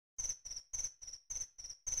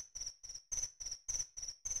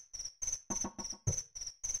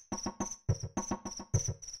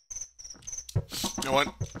You know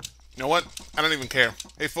what? You know what? I don't even care.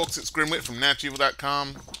 Hey folks, it's Grimwit from NatchEvil.com.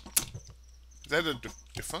 Is that a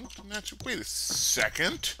defunct Natch? Wait a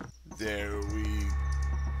second. There we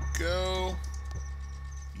go.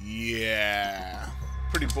 Yeah.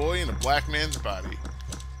 Pretty boy in a black man's body.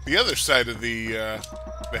 The other side of the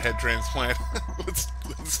head transplant. let's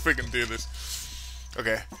freaking do this.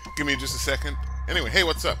 Okay, give me just a second. Anyway, hey,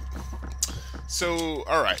 what's up? So,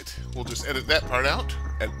 alright, we'll just edit that part out.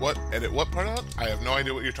 Edit what part out? I have no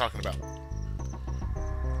idea what you're talking about.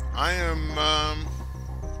 I am,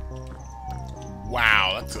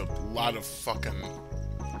 wow, that's a lot of fucking...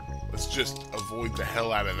 Let's just avoid the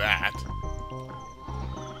hell out of that.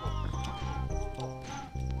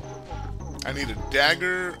 I need a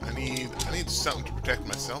dagger. I need something to protect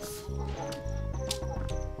myself.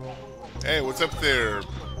 Hey, what's up there,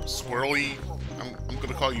 Swirly? I'm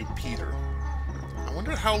gonna call you Peter. I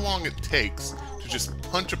wonder how long it takes to just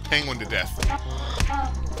punch a penguin to death.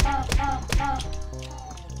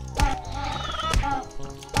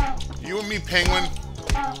 You and me, penguin.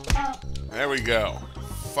 There we go.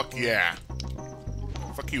 Fuck yeah.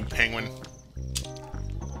 Fuck you, penguin.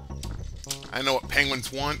 I know what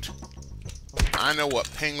penguins want. I know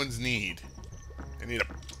what penguins need. They need a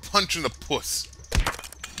punch in the puss.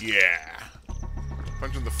 Yeah.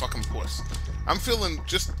 Punch in the fucking puss. I'm feeling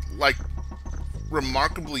just like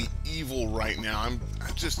remarkably evil right now.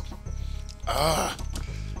 I just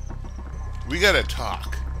we gotta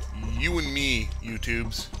talk. You and me,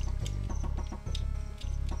 YouTubes.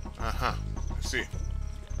 Uh-huh. I see.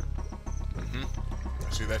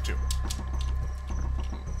 I see that too.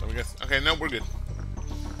 Let me guess. Okay, no, we're good.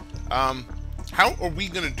 How are we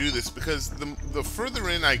gonna do this? Because the further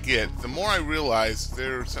in I get, the more I realize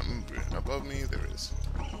there's something above me. There is.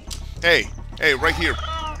 Hey, right here.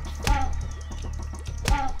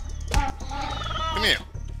 Come here.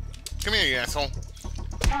 Come here, you asshole.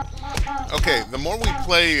 Okay, the more we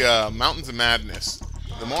play Mountains of Madness,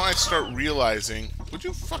 the more I start realizing, would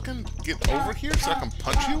you fucking get over here so I can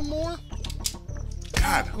punch you more?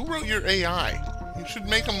 God, who wrote your AI? You should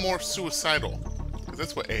make them more suicidal. Because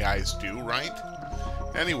that's what AIs do, right?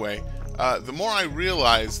 Anyway, the more I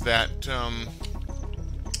realize that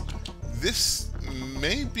this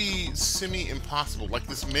may be semi-impossible. Like,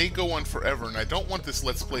 this may go on forever, and I don't want this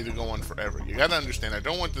Let's Play to go on forever. You gotta understand, I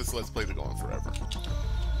don't want this Let's Play to go on forever.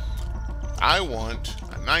 I want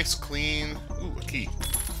a nice, clean... Ooh, a key.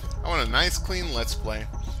 I want a nice, clean Let's Play.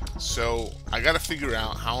 So, I gotta figure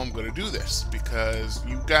out how I'm gonna do this, because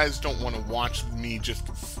you guys don't want to watch me just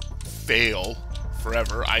fail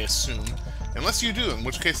forever, I assume. Unless you do, in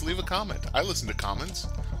which case leave a comment. I listen to comments.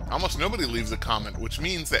 Almost nobody leaves a comment, which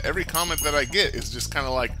means that every comment that I get is just kind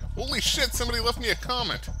of like, holy shit, somebody left me a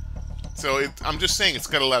comment. So I'm just saying it's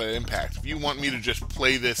got a lot of impact. If you want me to just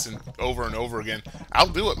play this and over again, I'll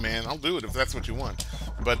do it, man. I'll do it if that's what you want.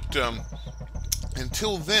 But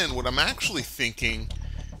until then, what I'm actually thinking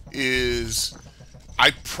is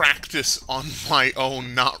I practice on my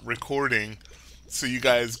own, not recording, so you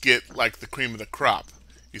guys get like the cream of the crop.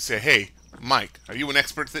 You say, hey, Mike, are you an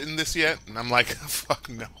expert in this yet? And I'm like, fuck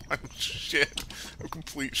no, I'm shit. I'm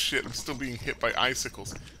complete shit. I'm still being hit by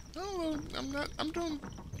icicles. No, I'm doing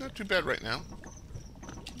not too bad right now.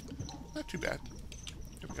 Not too bad.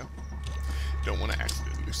 There we go. Don't want to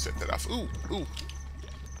accidentally set that off. Ooh.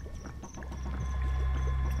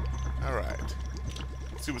 Alright.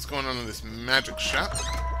 Let's see what's going on in this magic shop.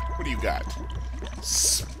 What do you got?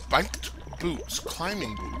 Spiked boots.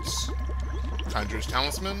 Climbing boots. Conjurer's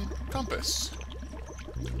Talisman, Compass.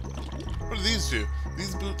 What do these do?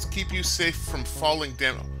 These boots keep you safe from falling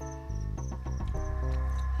down.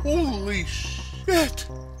 Holy shit!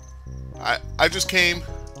 I just came.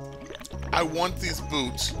 I want these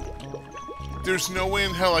boots. There's no way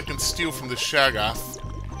in hell I can steal from the Shaggoth.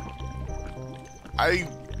 I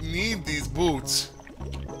need these boots.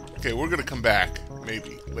 Okay, we're gonna come back.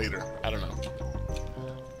 Maybe. Later. I don't know.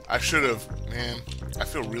 I should have. Man, I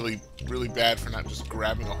feel really bad for not just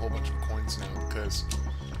grabbing a whole bunch of coins now, because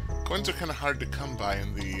coins are kind of hard to come by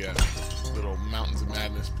in the little Mountains of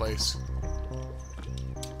Madness place.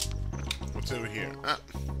 What's over here? Ah,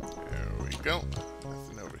 there we go.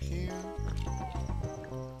 Nothing over here.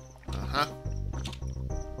 Uh-huh.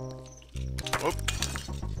 Whoop.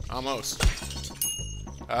 Almost.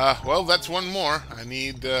 Well, that's one more. I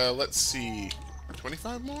need, let's see,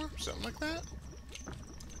 25 more? Something like that?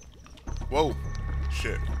 Whoa.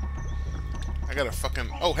 Shit. I gotta fucking...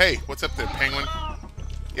 Oh, hey, what's up there, penguin?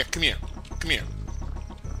 Yeah, come here. Come here.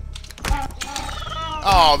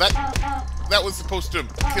 Oh, that was supposed to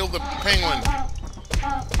kill the penguin.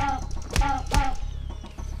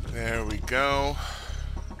 There we go.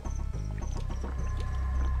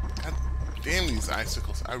 Damn these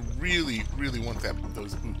icicles. I really, really want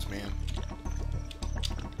those boots, man.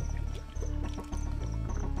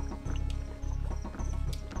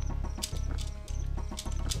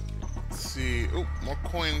 Let's see. Oh, more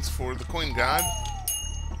coins for the coin god.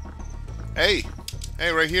 Hey!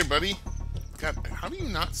 Hey, right here, buddy. God, how do you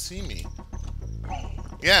not see me?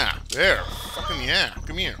 Yeah, there. Fucking yeah.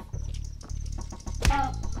 Come here.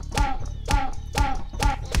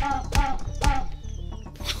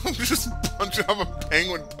 I'm just punching off a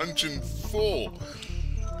penguin punching full.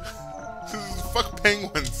 Fuck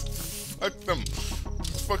penguins. Fuck them.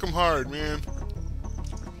 Just fuck them hard, man.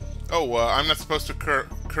 Oh, I'm not supposed to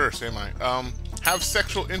curse, am I? Have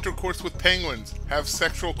sexual intercourse with penguins. Have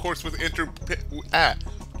sexual course with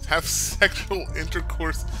Have sexual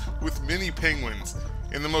intercourse with mini penguins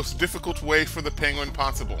in the most difficult way for the penguin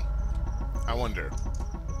possible. I wonder.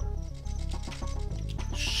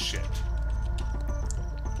 Shit.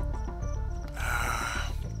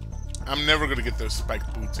 I'm never gonna get those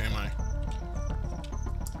spiked boots, am I?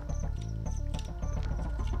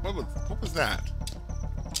 What was that?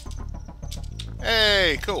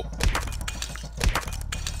 Hey, cool.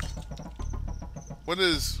 What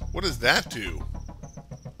does that do?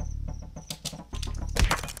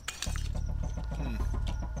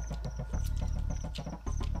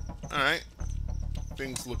 Alright.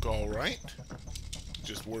 Things look alright.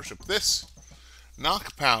 Just worship this.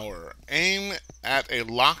 Knock power. Aim at a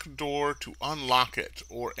locked door to unlock it,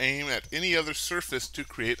 or aim at any other surface to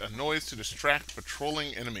create a noise to distract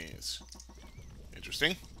patrolling enemies.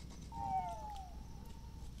 Interesting.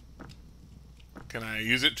 Can I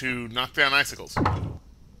use it to knock down icicles?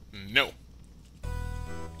 No.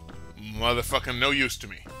 Motherfucking no use to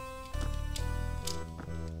me.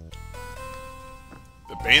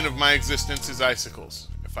 The bane of my existence is icicles.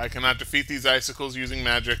 If I cannot defeat these icicles using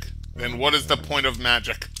magic, then what is the point of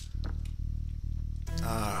magic?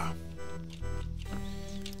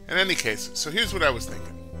 In any case, so here's what I was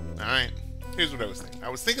thinking. Alright? Here's what I was thinking. I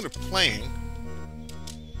was thinking of playing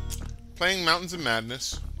Mountains of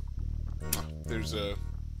Madness. There's the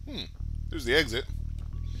exit.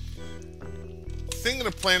 Thinking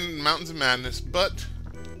of playing Mountains of Madness, but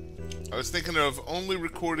I was thinking of only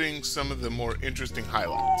recording some of the more interesting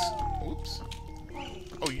highlights. Oops.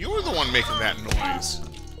 Oh, you're the one making that noise.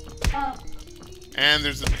 And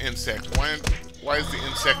there's an insect. Why is the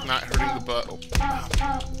insect not hurting the butt? Oh.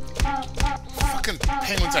 Fucking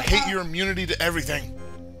penguins, I hate your immunity to everything.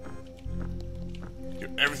 You're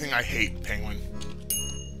everything I hate, penguin.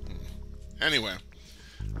 Anyway,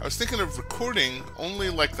 I was thinking of recording only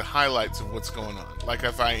like the highlights of what's going on. Like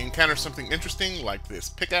if I encounter something interesting, like this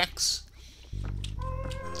pickaxe,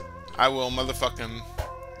 I will motherfucking,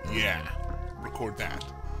 yeah, record that.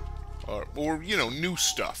 Or, you know, new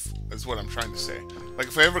stuff, is what I'm trying to say. Like,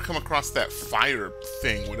 if I ever come across that fire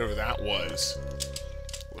thing, whatever that was,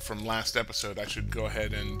 from last episode, I should go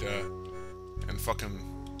ahead and fucking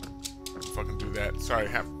do that. Sorry,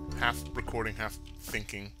 half recording, half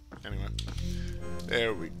thinking. Anyway.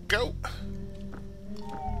 There we go.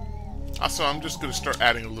 Also, I'm just going to start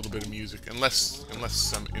adding a little bit of music, unless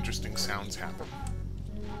some interesting sounds happen.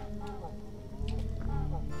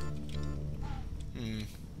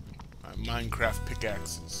 Minecraft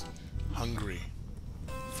pickaxes. Hungry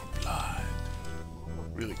for blood.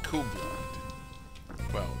 Really cool blood.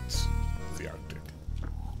 Well, it's the Arctic.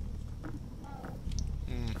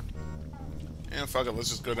 And fuck it, let's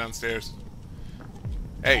just go downstairs.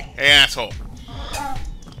 Hey, asshole!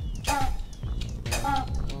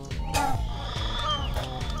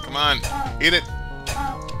 Come on, eat it!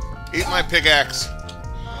 Eat my pickaxe!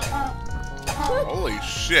 Holy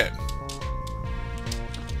shit!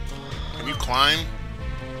 Can you climb?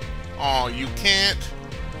 Oh, you can't?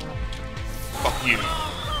 Fuck you.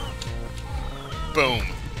 Boom.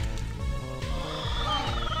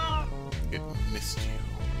 It missed you.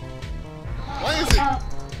 Why is it?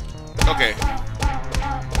 Okay.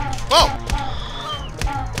 Whoa!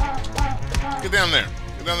 Get down there.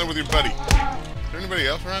 Get down there with your buddy. Is there anybody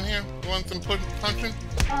else around here who wants some punching?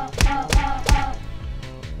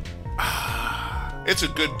 It's a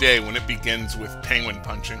good day when it begins with penguin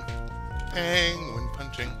punching. Penguin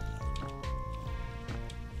punching.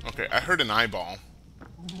 Okay, I heard an eyeball.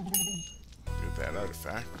 Get that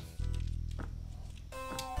artifact.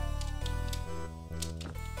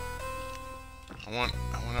 I want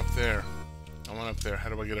up there. I want up there. How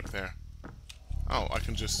do I get up there? Oh, I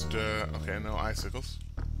can just, okay, no icicles.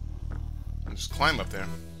 I'll just climb up there.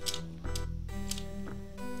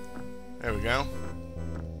 There we go.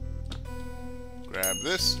 Grab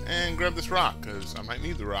this, and grab this rock, because I might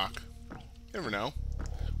need the rock. You never know.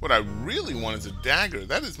 What I really want is a dagger.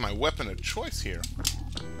 That is my weapon of choice here.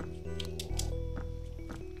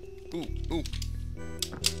 Ooh, ooh.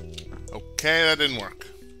 Okay, that didn't work.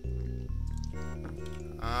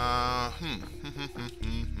 How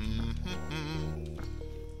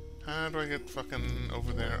do I get fucking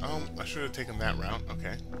over there? Oh, I should have taken that route.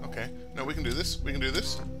 Okay, okay. No, we can do this. We can do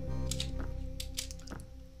this.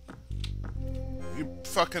 You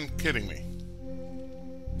fucking kidding me.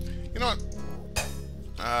 You know what?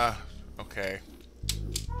 Okay.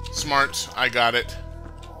 Smart. I got it.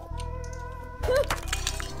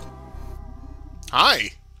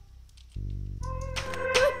 Hi!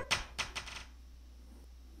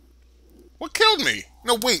 What killed me?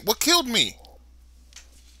 No, wait, what killed me?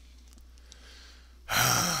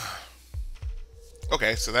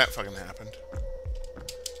 Okay, so that fucking happened.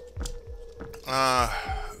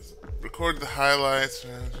 Record the highlights.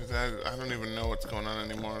 I don't even know what's going on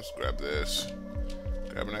anymore. Let's grab this.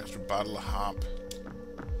 Grab an extra bottle of hop.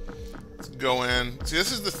 Let's go in. See,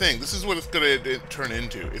 this is the thing. This is what it's going to turn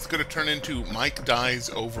into. It's going to turn into Mike dies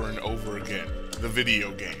over and over again. The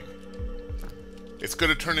video game. It's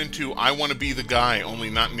going to turn into I want to be the guy, only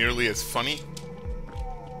not nearly as funny.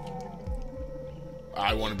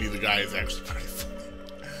 I want to be the guy is actually pretty funny.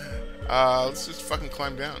 Let's just fucking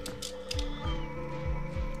climb down.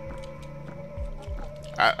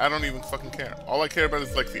 I don't even fucking care. All I care about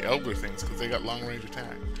is like the Elder things, because they got long range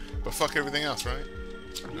attack. But fuck everything else, right?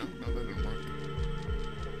 No, that didn't work.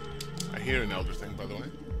 I hear an Elder thing, by the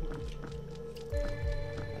way.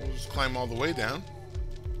 We'll just climb all the way down.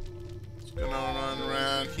 What's going on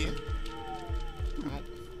around here? I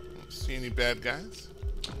don't see any bad guys.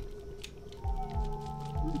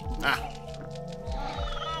 Ah.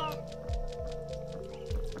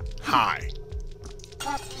 Hi.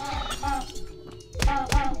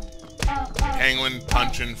 Penguin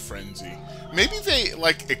punching frenzy. Maybe they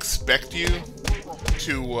like expect you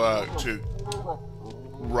to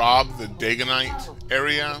rob the Dagonite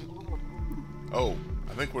area. Oh,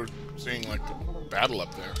 I think we're seeing like a battle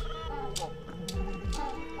up there.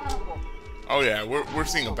 Oh yeah, we're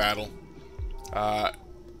seeing a battle.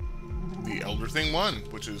 The Elder thing won,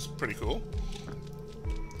 which is pretty cool.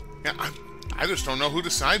 Yeah, I just don't know who to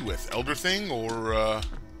side with, Elder thing or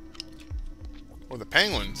the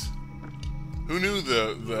Penguins. Who knew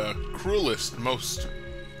the cruelest, most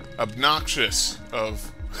obnoxious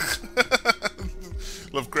of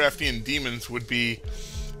Lovecraftian demons would be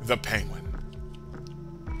the Penguin.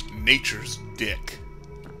 Nature's dick.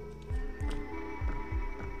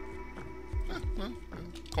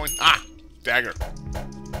 Coin. Ah! Dagger.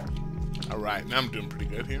 Alright, now I'm doing pretty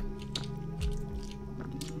good here.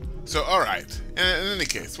 So, alright. In any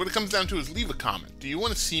case, what it comes down to is leave a comment. Do you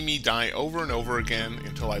want to see me die over and over again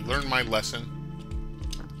until I learn my lesson?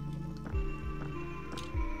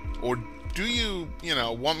 Or do you,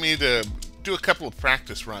 want me to do a couple of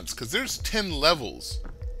practice runs? Because there's 10 levels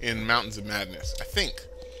in Mountains of Madness. I think.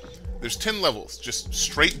 There's 10 levels, just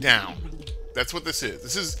straight down. That's what this is.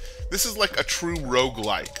 This is like a true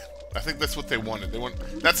roguelike. I think that's what they wanted.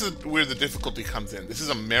 That's where the difficulty comes in. This is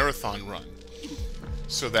a marathon run.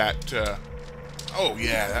 So that, oh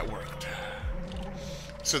yeah, that worked.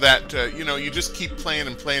 So that, you just keep playing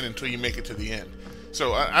and playing until you make it to the end.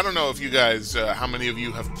 So, I don't know if you guys, how many of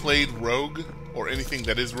you have played Rogue, or anything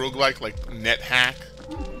that is roguelike, like NetHack.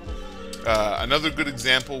 Another good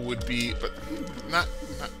example would be, but not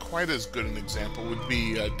quite as good an example, would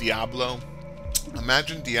be Diablo.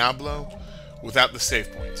 Imagine Diablo without the save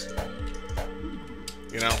points.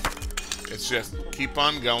 It's just keep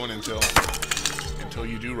on going until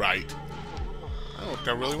you do right. That worked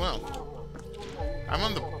out really well. I'm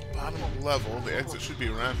on the bottom level. The exit should be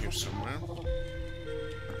around here somewhere.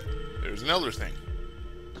 There's an Elder thing.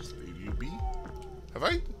 Just leave you be. Have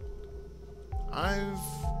I? I've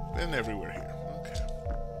been everywhere here. Okay.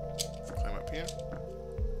 Let's climb up here.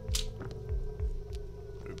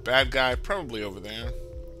 There's a bad guy probably over there.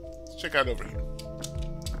 Let's check out over here.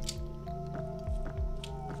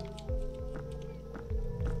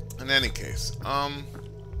 In any case, I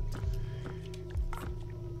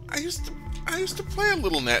used to play a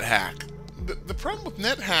little NetHack. The problem with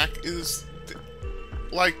NetHack is,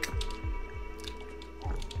 like,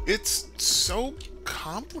 it's so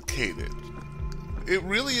complicated. It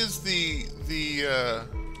really is the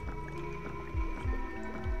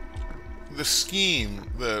scheme.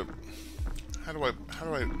 How do I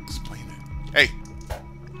explain it? Hey,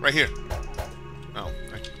 right here. No,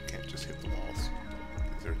 I can't just hit the walls.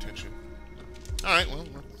 Get their attention. All right, well,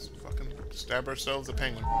 let's fucking stab ourselves a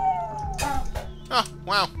penguin. Oh,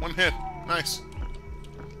 wow, one hit. Nice.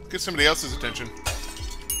 Get somebody else's attention.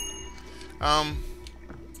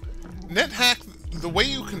 NetHack, the way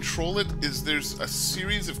you control it is there's a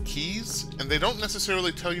series of keys, and they don't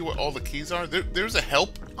necessarily tell you what all the keys are. There's a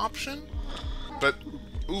help option, but...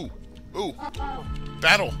 Ooh.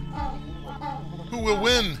 Battle. Who will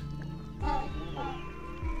win?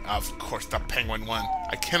 Of course the penguin won.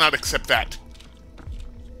 I cannot accept that.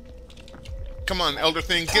 Come on, Elder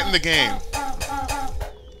Thing, get in the game.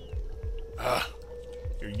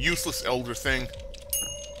 You useless Elder Thing.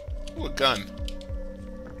 Ooh, a gun.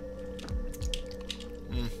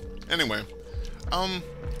 Anyway.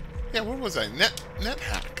 Yeah, where was I?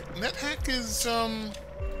 NetHack. NetHack is,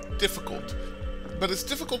 difficult. But it's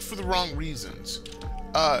difficult for the wrong reasons.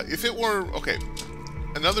 If it were... Okay.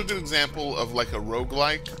 Another good example of, like, a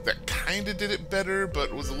roguelike that kinda did it better,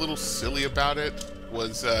 but was a little silly about it,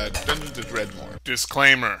 was, Dungeons of Dreadmore.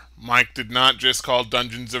 Disclaimer. Mike did not just call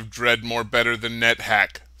Dungeons of Dreadmore better than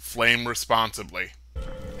NetHack. Flame responsibly.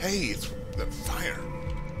 Hey, it's the fire.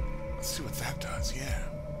 Let's see what that does, yeah.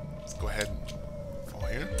 Let's go ahead and fall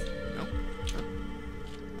here. No?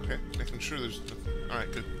 Okay, making sure there's...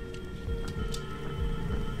 Alright, good.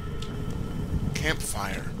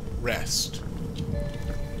 Campfire. Rest.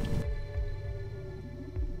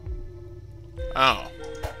 Oh.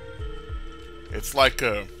 It's like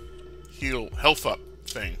a health up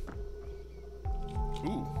thing.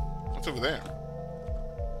 Ooh, what's over there?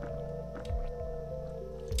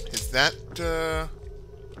 Is that,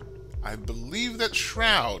 I believe that's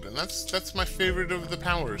Shroud, and that's my favorite of the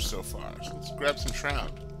powers so far. So let's grab some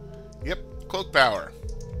Shroud. Yep, Cloak Power.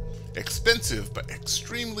 Expensive, but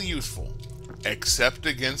extremely useful. Except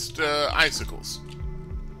against, icicles.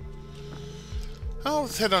 Oh,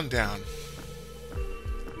 let's head on down.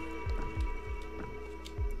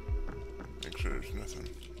 Make sure there's nothing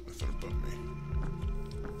above me.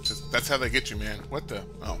 That's how they get you, man. What the?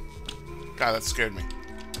 Oh. God, that scared me.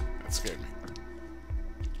 That scared me.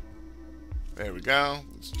 There we go.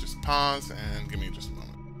 Let's just pause and give me just a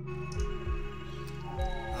moment.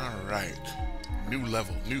 Alright. New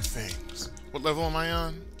level, new things. What level am I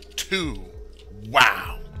on? 2.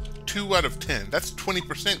 Wow. 2 out of 10. That's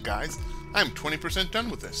 20%, guys. I'm 20% done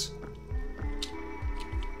with this.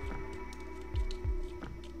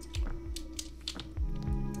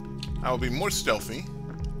 I will be more stealthy.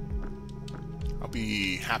 I'll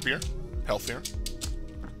be happier, healthier,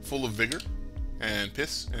 full of vigor, and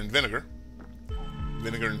piss, and vinegar.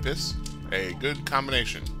 Vinegar and piss. A good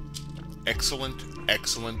combination. Excellent,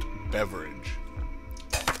 excellent beverage.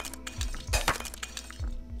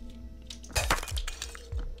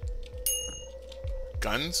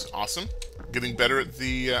 Guns, awesome. Getting better at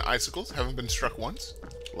the icicles. Haven't been struck once.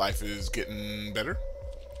 Life is getting better.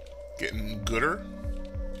 Getting gooder.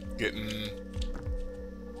 Getting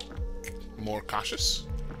more cautious.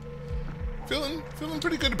 Feeling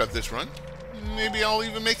pretty good about this run. Maybe I'll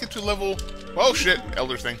even make it to level... Oh shit,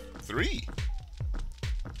 Elder Thing. 3.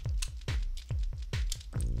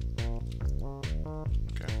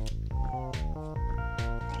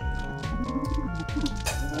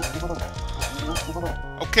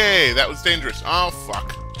 Okay, that was dangerous. Oh,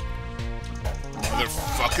 fuck.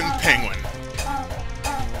 Motherfucking penguin.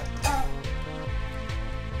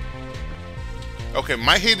 Okay,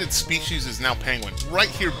 my hated species is now penguin. Right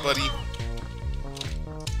here, buddy.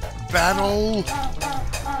 Battle!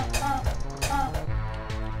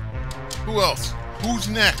 Who else? Who's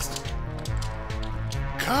next?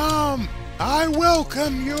 Come! I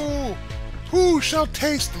welcome you! Who shall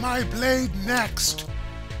taste my blade next?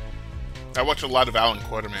 I watch a lot of Alan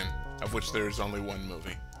Quarterman, of which there is only one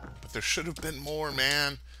movie. But there should have been more,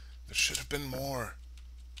 man. There should have been more.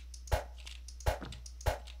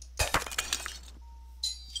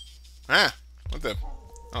 Ah, what the?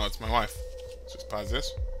 Oh, it's my wife. Let's just pause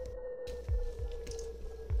this.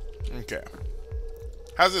 Okay.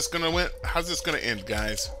 How's this gonna end,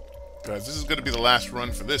 guys? Because this is gonna be the last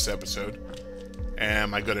run for this episode.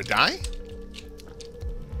 Am I gonna die?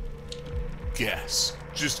 Guess.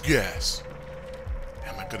 Just guess.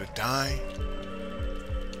 Am I gonna die?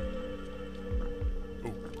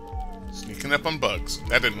 Ooh. Sneaking up on bugs.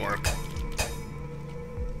 That didn't work.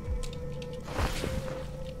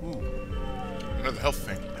 Ooh. Another health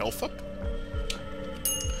thing. Health up?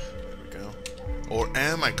 There we go. Or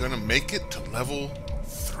am I gonna make it to level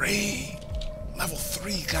 3? Level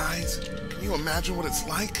 3, guys. Can you imagine what it's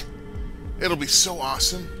like? It'll be so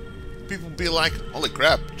awesome. People will be like, holy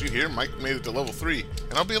crap, did you hear? Mike made it to level 3.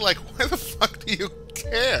 And I'll be like, why the fuck do you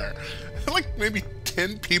care? Like, maybe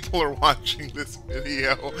 10 people are watching this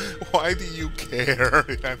video. Why do you care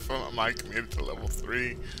if Mike made it to level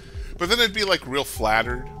 3? But then I'd be, like, real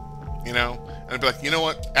flattered, you know? And I'd be like, you know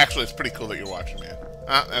what? Actually, it's pretty cool that you're watching, man.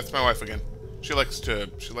 That's my wife again. She likes to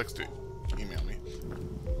email me.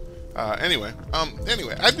 Anyway,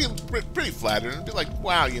 I'd be pretty flattered. I'd be like,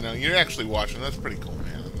 wow, you know, you're actually watching. That's pretty cool,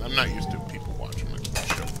 man. I'm not used to people watching my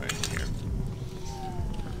show thing here.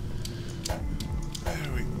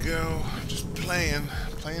 There we go. Just playing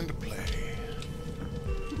to play.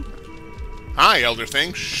 Hi, Elder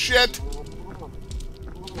Thing. Shit!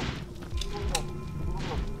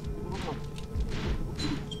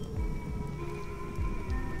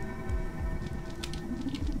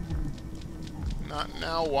 Not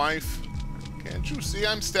now, wife. Can't you see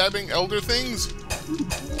I'm stabbing Elder Things?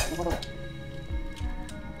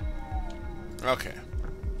 Okay.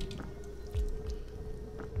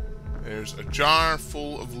 There's a jar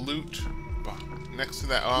full of loot. Next to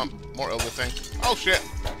that, more Elder Thing. Oh, shit!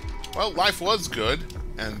 Well, life was good,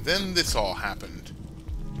 and then this all happened.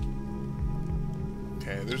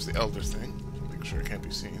 Okay, there's the Elder Thing. Make sure it can't be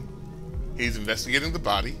seen. He's investigating the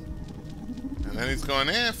body. And then he's going,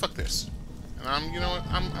 fuck this. And you know what,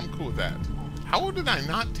 I'm cool with that. How did I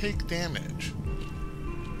not take damage?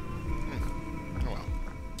 Oh well.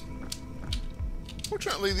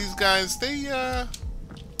 Fortunately, these guys, they're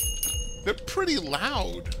pretty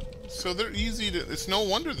loud. So they're easy to... It's no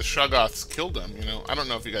wonder the Shoggoths killed them, you know. I don't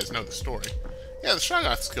know if you guys know the story. Yeah, the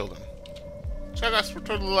Shoggoths killed them. Shoggoths were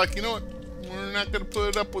totally like, you know what? We're not going to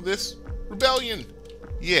put up with this rebellion.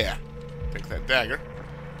 Yeah. Take that dagger.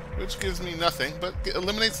 Which gives me nothing, but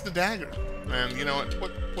eliminates the dagger. And you know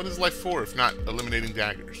what is life for if not eliminating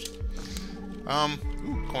daggers?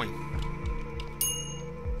 Ooh, coin.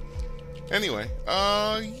 Anyway,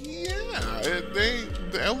 yeah,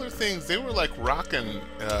 the Elder Things, they were like rocking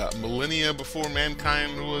millennia before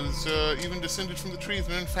mankind was even descended from the trees.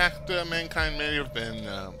 And in fact, mankind may have been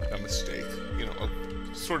a mistake, you know,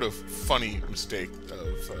 a sort of funny mistake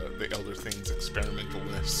of the Elder Things'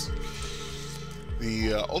 experimentalness.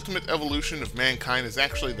 The ultimate evolution of mankind is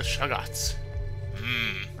actually the Shoggoths,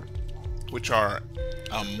 which are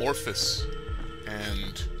amorphous,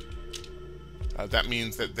 and that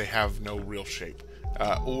means that they have no real shape.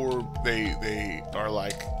 Or they are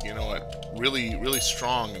like, you know what, really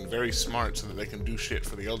strong and very smart so that they can do shit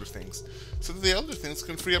for the Elder Things. So that the Elder Things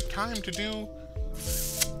can free up time to do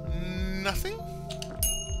nothing.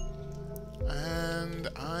 And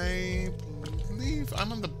I believe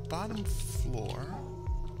I'm on the bottom floor.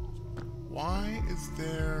 Why is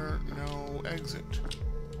there no exit?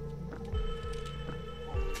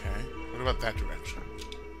 Okay, what about that direction?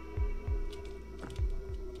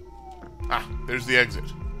 Ah, there's the exit.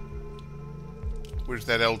 Where's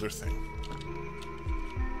that Elder Thing?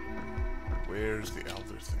 Where's the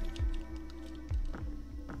Elder Thing?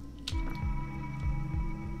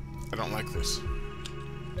 I don't like this.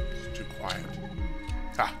 It's too quiet.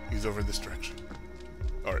 Ah, he's over this direction.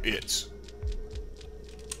 Or it's.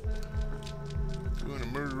 Going to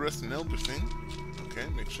murder us an Elder Thing. Okay,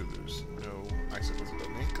 make sure there's no icicles above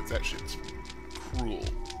me, because that shit's cruel.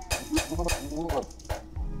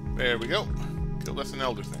 There we go. Killed us an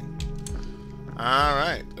Elder Thing.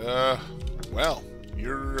 Alright, well,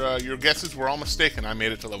 your guesses were all mistaken. I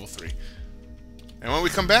made it to level 3. And when we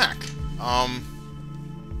come back,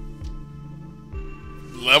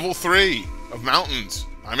 level 3 of mountains.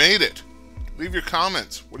 I made it. Leave your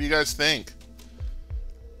comments. What do you guys think?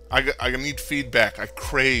 I need feedback. I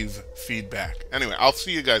crave feedback. Anyway, I'll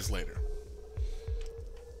see you guys later.